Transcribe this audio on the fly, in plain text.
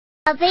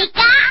Hello，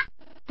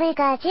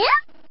 大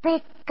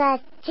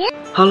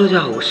家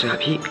好，我是亚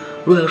P。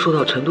若要说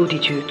到成都地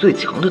区最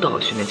强的道馆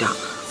训练家，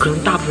可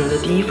能大部分人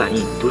的第一反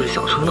应都是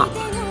小春了。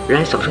然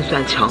而，小春虽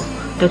然强，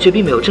但却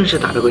并没有正式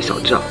打败过小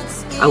智。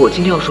而我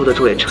今天要说的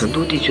这位成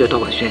都地区的道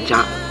馆训练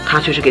家，他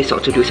却是给小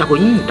智留下过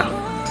阴影的。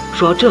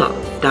说到这，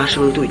大家是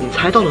不是都已经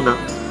猜到了呢？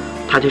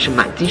他就是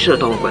满金市的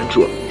道馆馆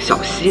主小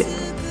西。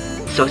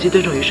小西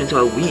登场于《神奇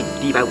宝贝无影》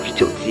第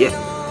159集。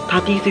他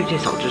第一次遇见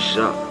小智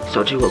时，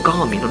小智有个刚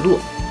好迷了路，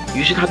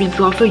于是他便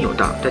自告奋勇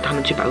地带他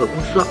们去百货公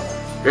司。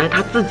然而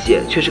他自己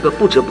却是个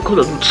不折不扣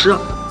的路痴，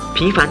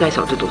频繁带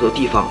小智走错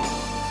地方。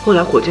后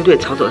来火箭队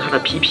抢走了他的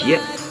皮皮，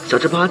小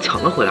智帮他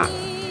抢了回来。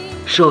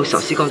事后小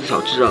西告诉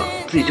小智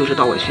自己就是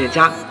道馆训练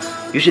家，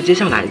于是接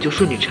下来就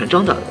顺理成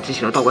章地进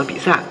行了道馆比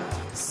赛。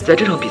在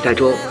这场比赛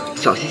中，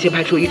小西先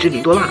派出一只尼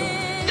多拉，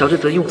小智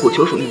则用火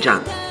球鼠应战，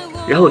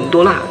然后尼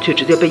多拉却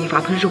直接被一发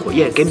喷射火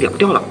焰给秒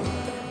掉了。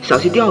小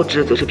西第二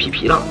只则是皮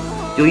皮了，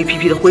由于皮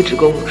皮的挥直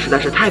弓实在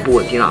是太不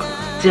稳定了，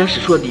竟然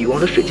使出了鲤鱼王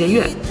的水箭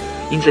月，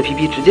因此皮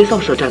皮直接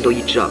丧失了战斗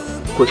意志，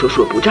火球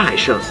鼠不战而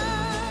胜。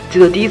记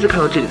得第一次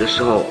看到这里的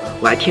时候，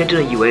我还天真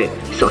的以为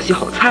小西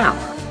好菜啊。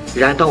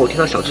然而当我听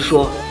到小智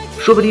说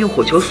不定用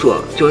火球鼠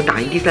就能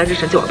打赢第3只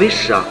神奇宝贝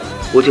时，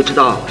我就知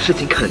道事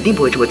情肯定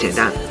不会这么简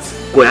单。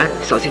果然，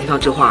小西听到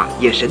这话，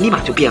眼神立马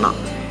就变了。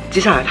接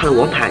下来他的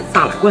王牌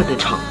大奶怪登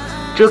场，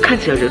这个看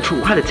起来人畜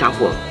无害的家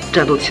伙，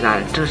战斗起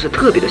来真的是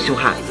特别的凶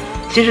悍。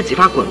先是几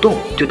发滚动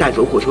就带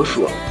走火球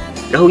鼠，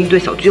然后应对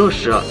小巨鳄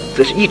时，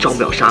则是一招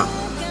秒杀。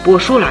不过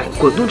说来，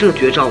滚动这个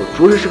绝招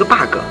着实是个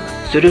bug，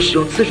 随着使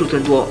用次数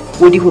增多，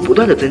威力会不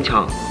断的增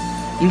强。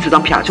因此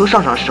当皮卡丘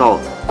上场的时候，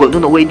滚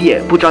动的威力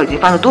不知道已经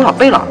翻了多少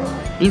倍了。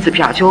因此皮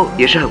卡丘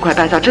也是很快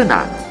败下阵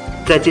来。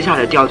在接下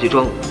来的第2集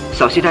中，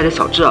小西带着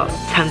小智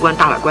参观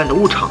大奶怪的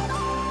牧场，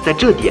在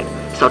这里，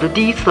小智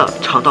第一次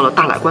尝到了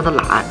大奶怪的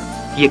奶，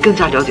也更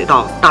加了解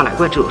到大奶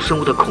怪这种生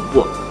物的恐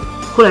怖。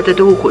后来在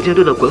对付火箭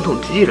队的滚筒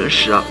机器人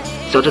时，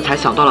小智才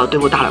想到了对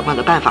付大奶怪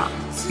的办法，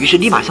于是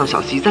立马向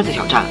小西再次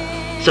挑战。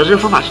小智的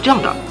方法是这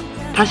样的，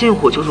他先用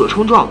火球鼠的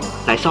冲撞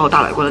来消耗大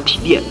奶怪的体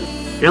力，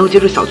然后接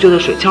着小巨鳄的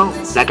水枪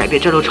来改变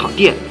战斗场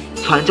地，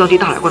从而降低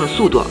大奶怪的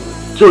速度，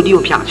最后利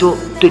用皮卡丘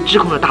对制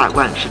控的大奶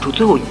怪使出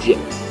最后一击。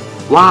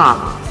哇，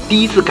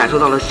第一次感受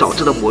到了小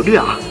智的谋略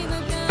啊！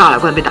大奶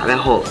怪被打败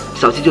后，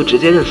小西就直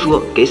接认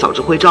输，给小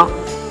智徽章。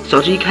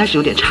小智一开始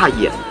有点诧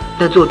异，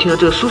但最后听了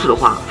这个叔叔的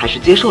话，还是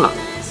接受了。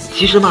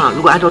其实嘛，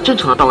如果按照正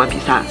常的道馆比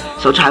赛，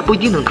小智还不一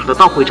定能拿得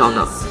到徽章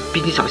呢。毕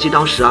竟小西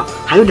当时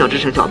还有2只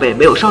神奇宝贝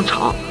没有上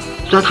场，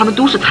虽然他们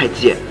都是菜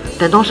鸡，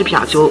但当时皮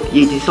卡丘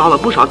也已经消耗了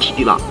不少体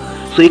力了，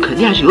所以肯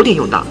定还是有点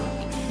用的。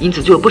因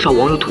此就有不少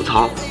网友吐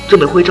槽，这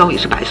枚徽章也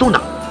是白送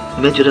的。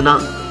你们觉得呢？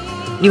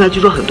另外，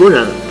据说很多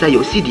人在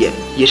游戏里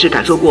也是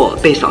感受过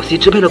被小西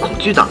支配的恐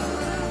惧的，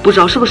不知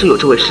道是不是有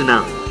这回事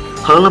呢？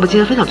好了，那么今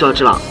天分享就到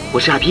这了，我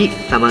是亚 P，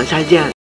咱们下期见。